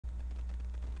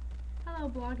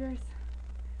Hello bloggers,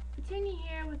 Petunia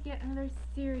here with yet another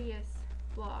serious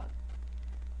blog.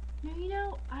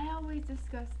 Now I always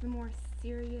discuss the more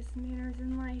serious matters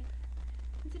in life,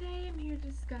 and today I'm here to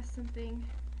discuss something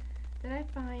that I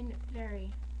find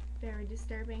very, very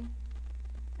disturbing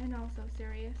and also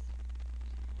serious.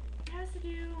 It has to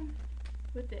do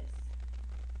with this.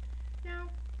 Now,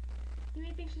 you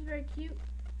may think she's very cute,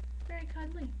 very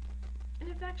cuddly, and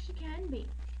in fact she can be.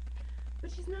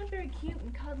 But she's not very cute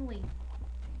and cuddly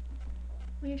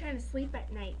when you're trying to sleep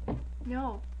at night.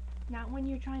 No, not when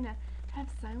you're trying to have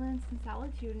silence and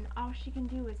solitude and all she can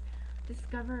do is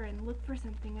discover and look for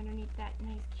something underneath that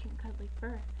nice, cute, and cuddly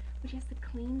fur. When she has to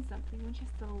clean something, when she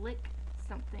has to lick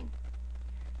something.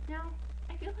 Now,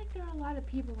 I feel like there are a lot of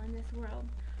people in this world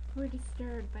who are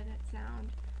disturbed by that sound,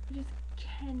 who just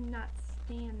cannot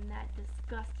stand that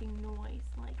disgusting noise.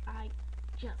 Like, I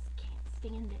just can't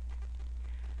stand it.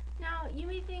 Now, you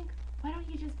may think, why don't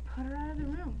you just put her out of the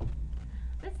room?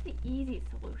 That's the easy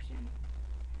solution.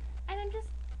 And I'm just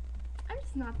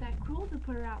not that cruel to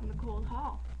put her out in the cold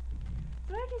hall.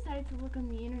 So I decided to look on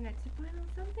the internet to find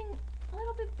something a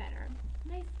little bit better.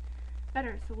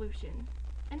 Better solution.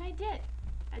 And I did,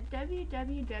 at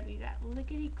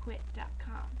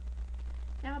www.lickityquit.com.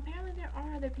 Now, apparently there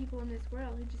are other people in this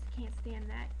world who just can't stand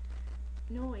that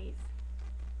noise.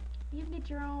 You can get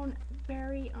your own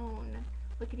very own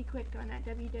lickety-quit gun at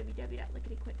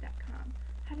www.lickityquit.com.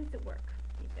 How does it work,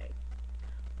 you say?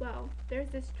 Well, there's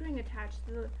this string attached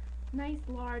to the nice,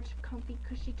 large, comfy,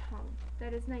 cushy tongue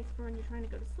that is nice for when you're trying to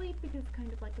go to sleep because it's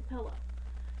kind of like a pillow.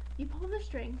 You pull the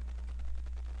string,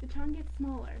 the tongue gets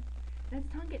smaller, and as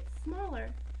the tongue gets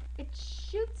smaller, it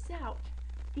shoots out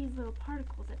these little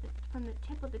particles from the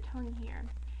tip of the tongue here,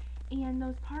 and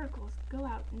those particles go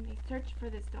out and they search for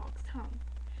this dog's tongue.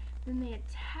 Then they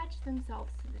attach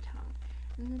themselves to the tongue,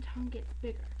 and the tongue gets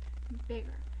bigger and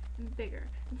bigger and bigger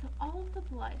until all of the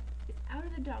blood is out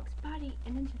of the dog's body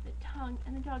and into the tongue,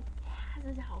 and the dog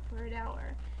passes out for an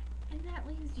hour. And that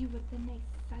leaves you with the nice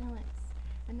silence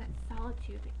and that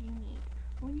solitude that you need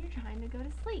when you're trying to go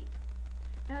to sleep.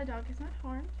 Now the dog is not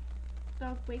harmed. The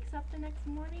dog wakes up the next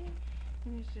morning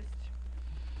and is just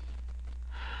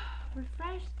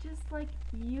refreshed, just like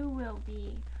you will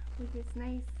be with this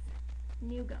nice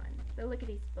new gun, the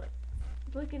lickety-quit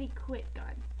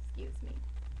gun, excuse me.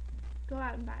 Go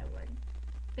out and buy one.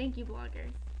 Thank you,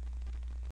 bloggers.